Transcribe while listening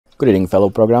Greeting fellow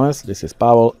programmers, this is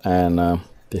Pavel, and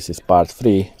this is part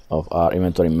 3 of our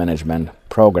inventory management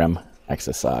program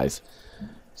exercise.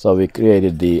 So we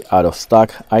created the out of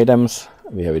stock items.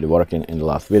 We have it working in the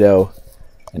last video.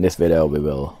 In this video we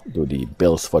will do the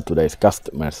bills for today's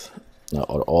customers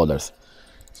or orders.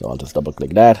 So I'll just double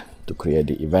click that to create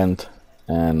the event,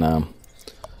 and I'm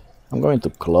going to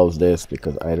close this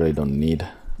because I really don't need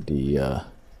the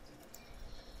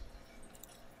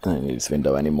this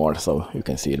window anymore, so you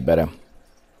can see it better.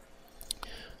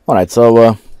 Alright,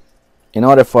 so in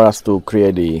order for us to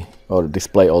create or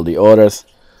display all the orders,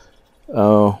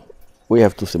 we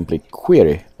have to simply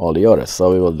query all the orders.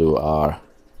 So we will do our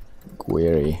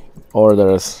query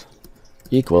orders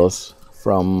equals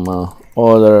from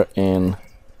order in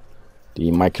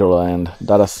the Microland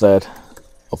dataset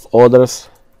of orders,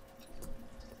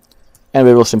 and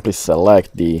we will simply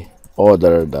select the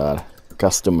order that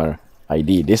customer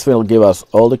ID. This will give us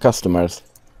all the customers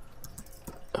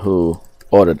who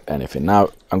ordered anything. Now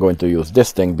I'm going to use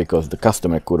this thing because the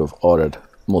customer could have ordered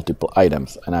multiple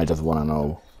items, and I just want to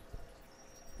know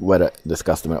whether this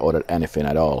customer ordered anything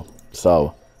at all.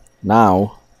 So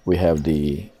now we have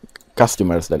the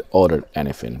customers that ordered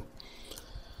anything.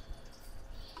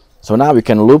 So now we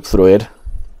can loop through it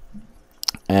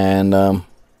and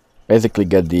basically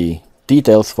get the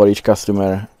details for each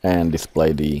customer and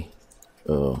display the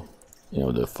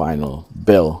the final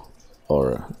bill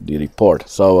or the report.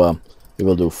 So we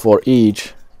will do for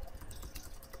each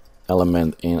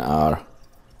element in our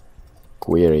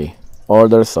query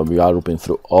order. So we are looping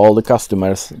through all the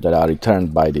customers that are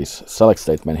returned by this select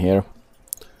statement here,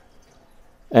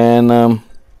 and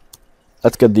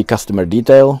let's get the customer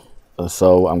detail.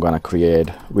 So I'm gonna create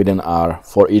within our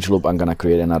for each loop, I'm gonna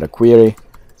create another query.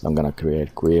 So I'm gonna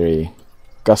create query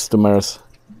customers,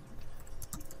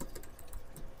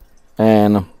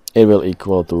 and it will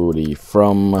equal to the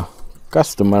from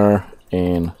customer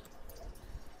in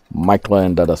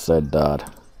Microland dataset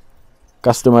dot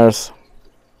customers,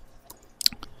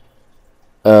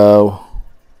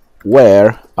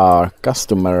 where our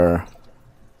customer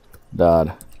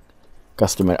dot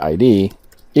customer ID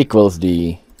equals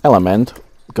the element,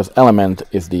 because element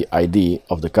is the ID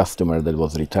of the customer that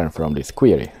was returned from this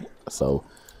query. So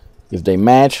if they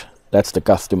match, that's the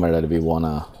customer that we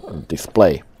wanna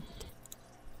display.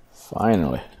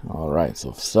 Finally, all right.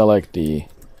 So select the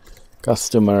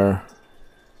customer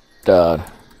dot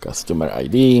customer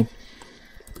ID,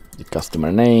 the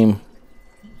customer name,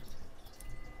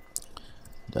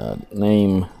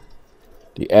 the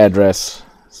address.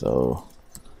 So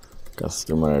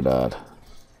customer dot,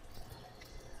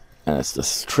 and it's the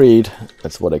street.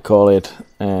 That's what I call it,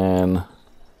 and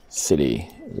city.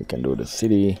 We can do the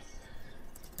city.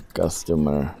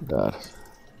 Customer dot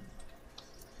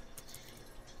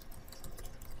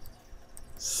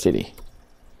city.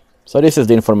 So this is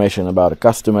the information about a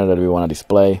customer that we want to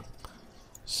display.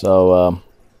 So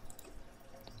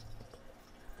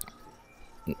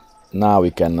now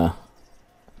we can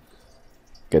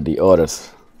get the orders.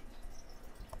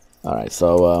 All right,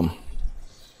 so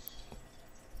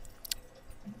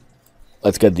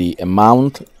let's get the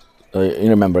amount. You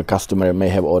remember, customer may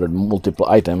have ordered multiple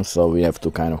items, so we have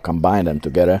to kind of combine them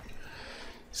together.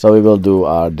 So we will do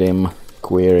our dim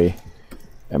query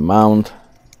amount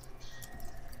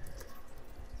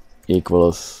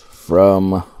equals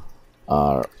from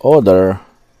our order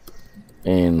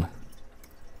in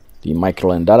the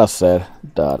Microland dataset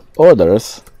dot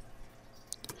orders,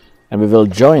 and we will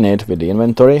join it with the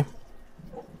inventory.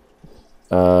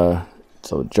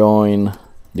 So join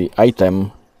the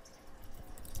item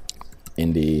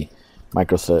in the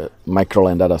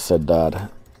Microland dataset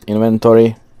dot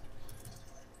inventory,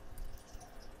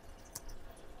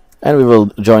 and we will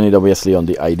join it obviously on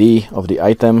the ID of the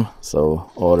item.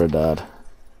 So order dot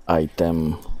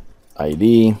item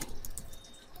ID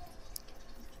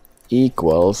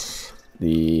equals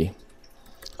the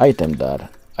item dot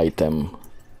item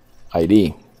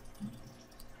ID.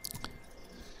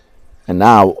 And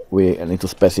now we need to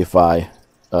specify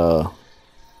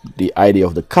the ID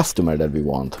of the customer that we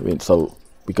want. So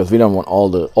because we don't want all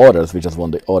the orders, we just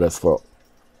want the orders for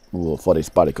this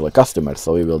particular customer.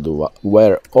 So we will do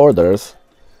where orders,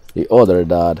 the order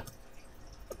dot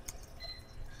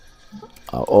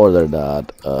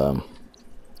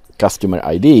customer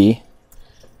ID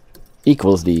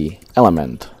equals the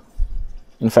element.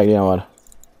 In fact, you know what?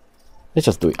 Let's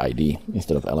just do ID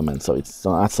instead of element, so it's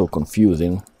not so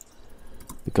confusing,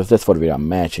 because that's what we are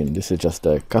matching. This is just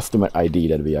the customer ID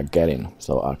that we are getting.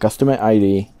 So our customer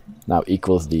ID now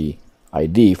equals the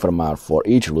ID from our for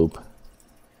each loop,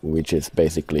 which is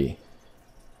basically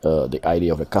the ID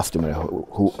of the customer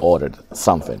who ordered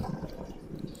something.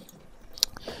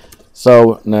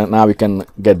 So now we can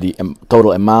get the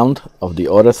total amount of the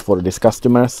orders for this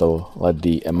customer. So let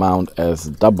the amount as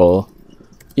double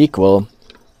equal,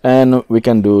 and we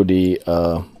can do the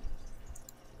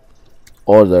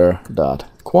order dot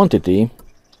quantity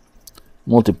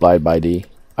multiplied by the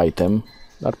item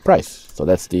dot price. So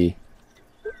that's the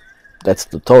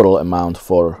total amount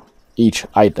for each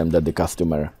item that the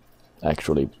customer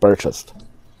actually purchased.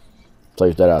 So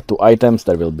if there are 2 items,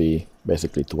 there will be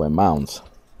basically 2 amounts.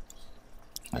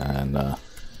 And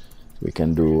we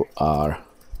can do our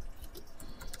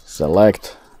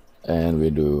select, and we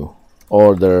do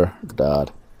order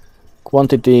dot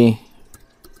quantity.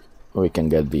 We can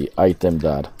get the item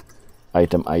dot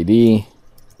item ID,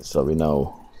 so we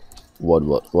know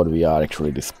what we are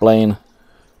actually displaying.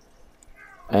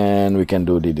 And we can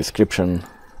do the description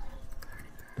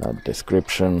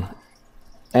description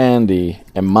and the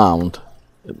amount,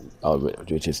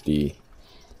 which is the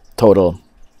total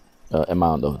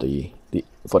amount of the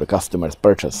for the customer's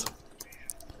purchase.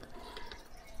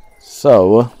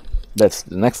 So that's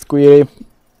the next query,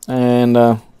 and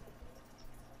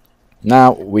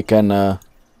now we can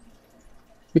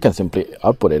simply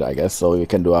output it, I guess. So we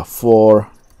can do a for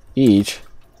each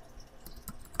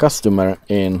customer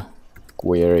in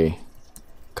query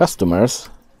customers.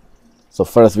 So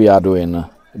first we are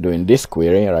doing this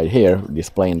query right here,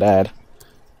 displaying that.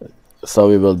 So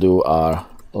we will do our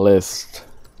list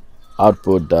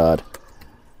output dot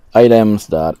items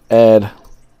dot add,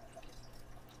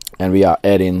 and we are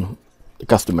adding the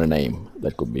customer name.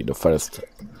 That could be the first.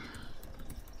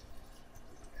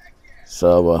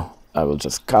 So I will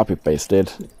just copy paste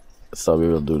it. So we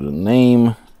will do the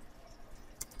name,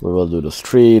 we will do the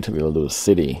street, we will do the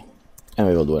city, and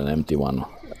we will do an empty one,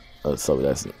 so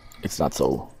it's not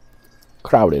so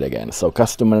crowded again. So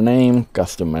customer name,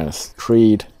 customer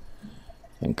street,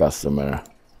 and customer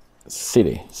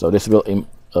city. So this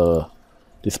will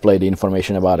display the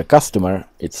information about the customer,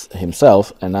 it's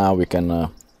himself, and now we can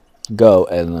go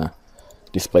and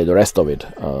display the rest of it,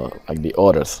 like the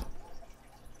orders.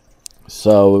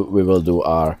 So we will do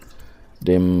our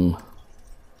dim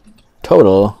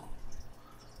total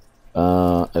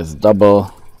as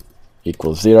double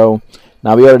equals 0.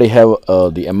 Now we already have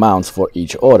the amounts for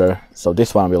each order, so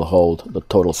this one will hold the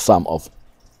total sum of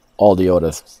all the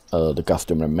orders the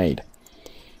customer made.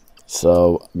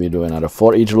 So we do another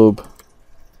for each loop.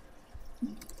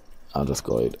 I'll just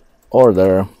call it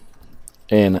order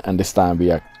in, and this time we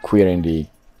are querying the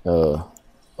or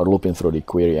looping through the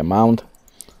query amount.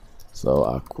 So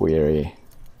our query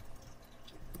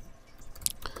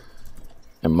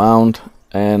amount,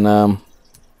 and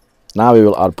now we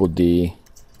will output the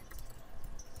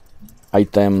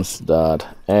items dot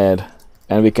add,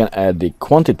 and we can add the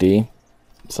quantity.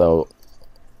 So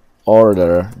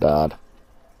order dot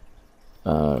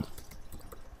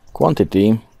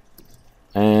quantity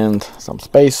and some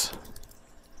space,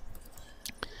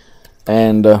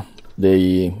 and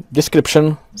the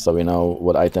description, so we know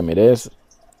what item it is.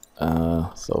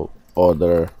 So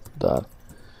order dot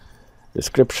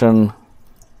description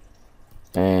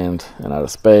and another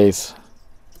space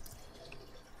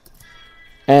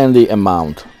and the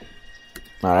amount.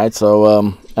 All right,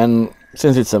 so and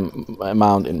since it's an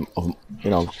amount in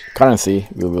currency,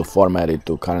 we will format it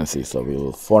to currency. So we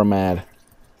will format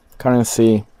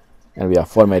currency, and we are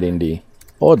formatting the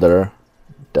order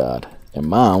dot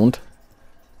amount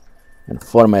and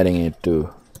formatting it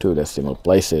to 2 decimal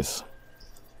places.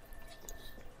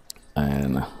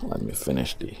 And let me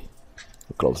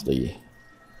close the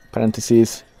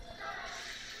parentheses.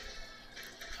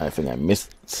 I think I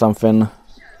missed something.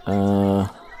 I'll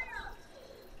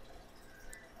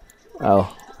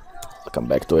come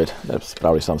back to it. There's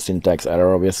probably some syntax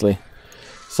error, obviously.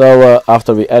 So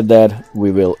after we add that,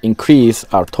 we will increase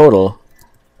our total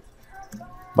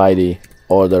by the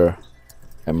order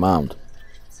amount,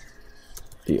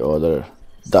 the order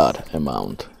dot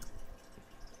amount,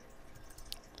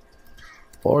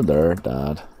 order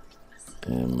dot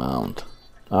amount.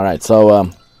 All right, so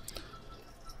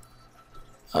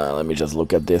let me just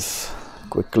look at this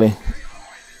quickly.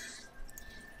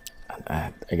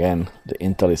 Again, the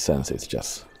IntelliSense is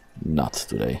just nuts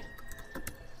today.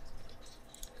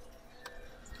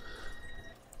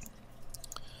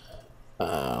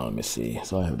 Let me see.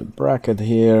 So I have the bracket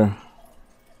here.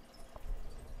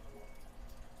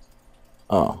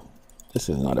 Oh, this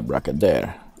is not a bracket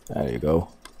there. There you go.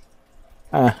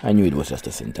 I knew it was just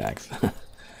a syntax.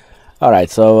 All right,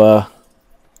 so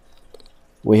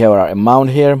we have our amount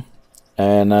here,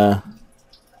 and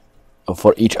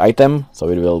for each item, so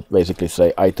it will basically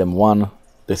say item 1,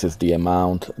 this is the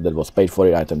amount that was paid for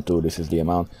it. Item 2, this is the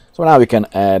amount. So now we can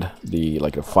add the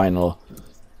final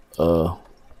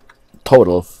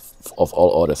total of all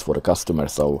orders for the customer.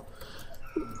 So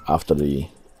after the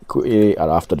query, or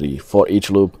after the for each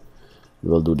loop, we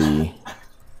will do the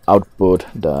output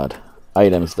dot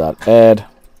items dot add,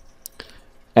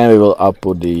 and we will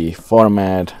output the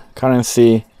format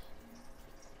currency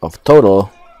of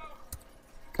total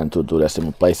and to 2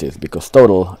 decimal places, because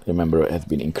total, remember, has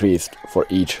been increased for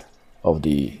each of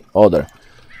the order.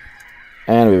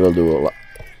 And we will do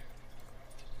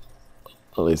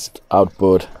a list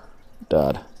output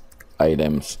dot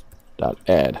items dot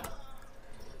add,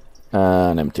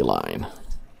 an empty line.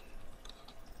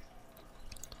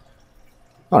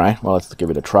 Alright, well, let's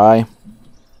give it a try.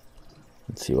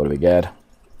 Let's see what we get.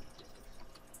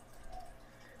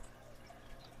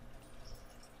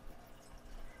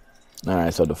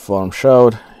 Alright, so the form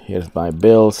showed. Here's my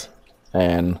bills,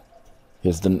 and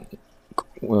here's the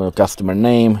customer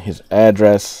name, his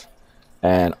address,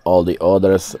 and all the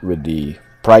orders with the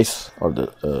price, or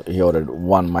the he ordered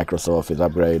 1 Microsoft Office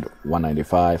upgrade,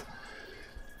 195.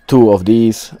 2 of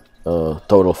these,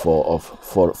 total of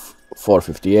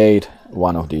 458.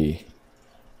 1 of the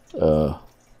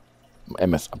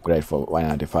MS upgrade for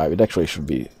 195. It actually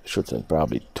should say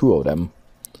probably 2 of them.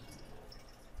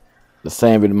 The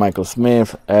same with Michael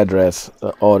Smith, address,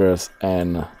 orders,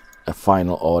 and a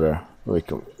final order. We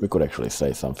could actually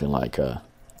say something like to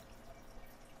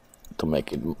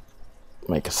make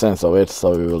a sense of it.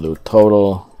 So we will do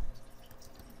total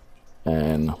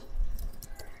and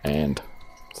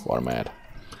format.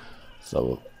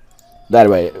 So that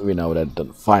way we know that the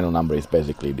final number is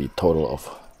basically the total of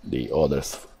the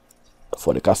orders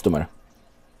for the customer.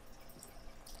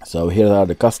 So here are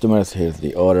the customers, here's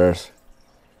the orders.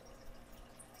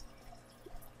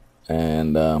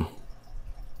 And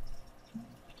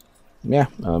yeah,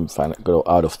 go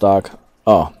out of stock.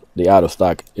 Oh, the out of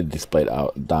stock is displayed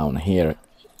out down here.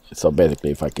 So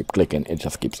basically, if I keep clicking, it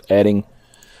just keeps adding.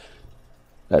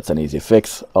 That's an easy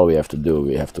fix. All we have to do,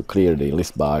 we have to clear the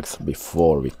list box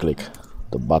before we click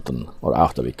the button, or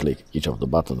after we click each of the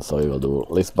buttons. So we will do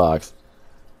list box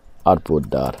output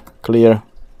dot clear,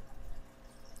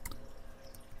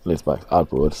 list box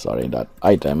output, sorry, dot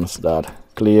items dot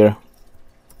clear.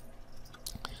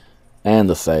 And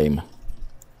the same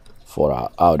for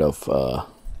our out of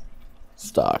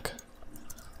stock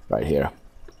right here.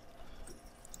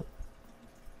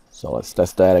 So let's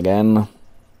test that again.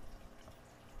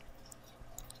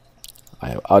 I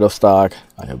have out of stock,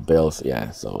 I have bills, yeah,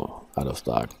 so out of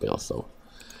stock, bills, so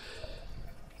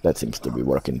that seems to be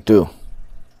working too.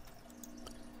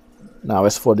 Now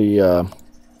as for the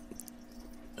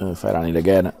if I run it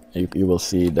again, you will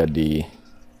see that the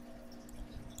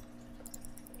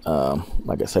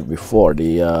like I said before,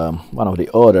 the one of the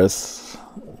orders,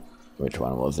 which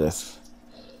one was this?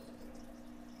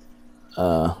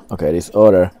 Okay, this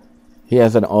order, he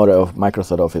has an order of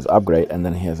Microsoft Office upgrade, and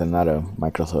then he has another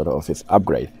Microsoft Office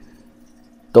upgrade.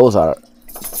 Those are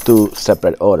 2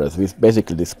 separate orders, which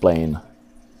basically displaying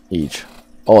each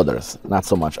orders, not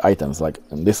so much items. Like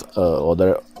in this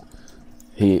order,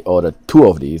 he ordered 2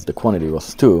 of these, the quantity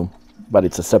was 2, but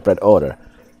it's a separate order.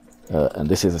 And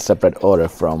this is a separate order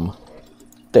from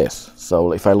this.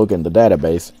 So if I look in the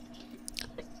database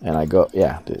and I go,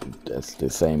 yeah, that's the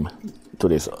same to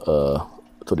this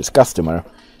customer,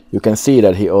 you can see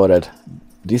that he ordered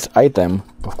this item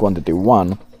of quantity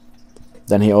 1,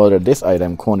 then he ordered this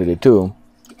item quantity 2,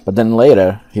 but then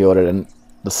later he ordered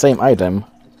the same item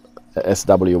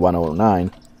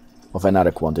SW109 of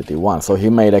another quantity 1. So he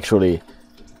made actually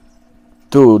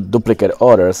 2 duplicate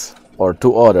orders, or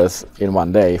 2 orders in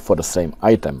one day for the same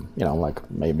item. You know, like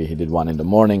maybe he did one in the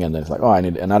morning and then it's like, oh, I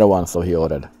need another one, so he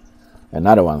ordered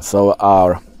another one. So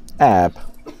our app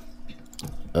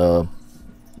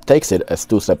takes it as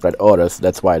 2 separate orders.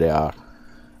 That's why they are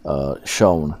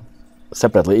shown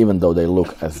separately, even though they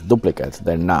look as duplicates.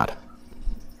 They're not.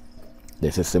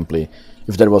 This is simply,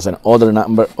 if there was an order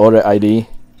number, order ID,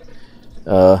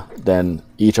 then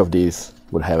each of these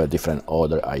would have a different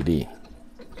order ID.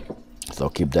 So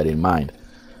keep that in mind.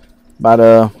 But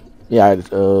yeah,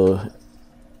 the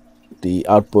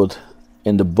output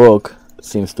in the book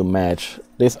seems to match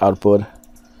this output.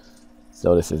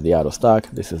 So this is the out of stock,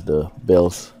 this is the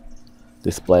bills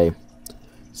display.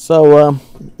 So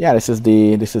yeah, this is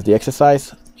the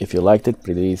exercise. If you liked it,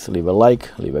 please leave a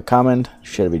like, leave a comment,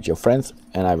 share with your friends,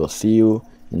 and I will see you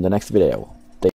in the next video.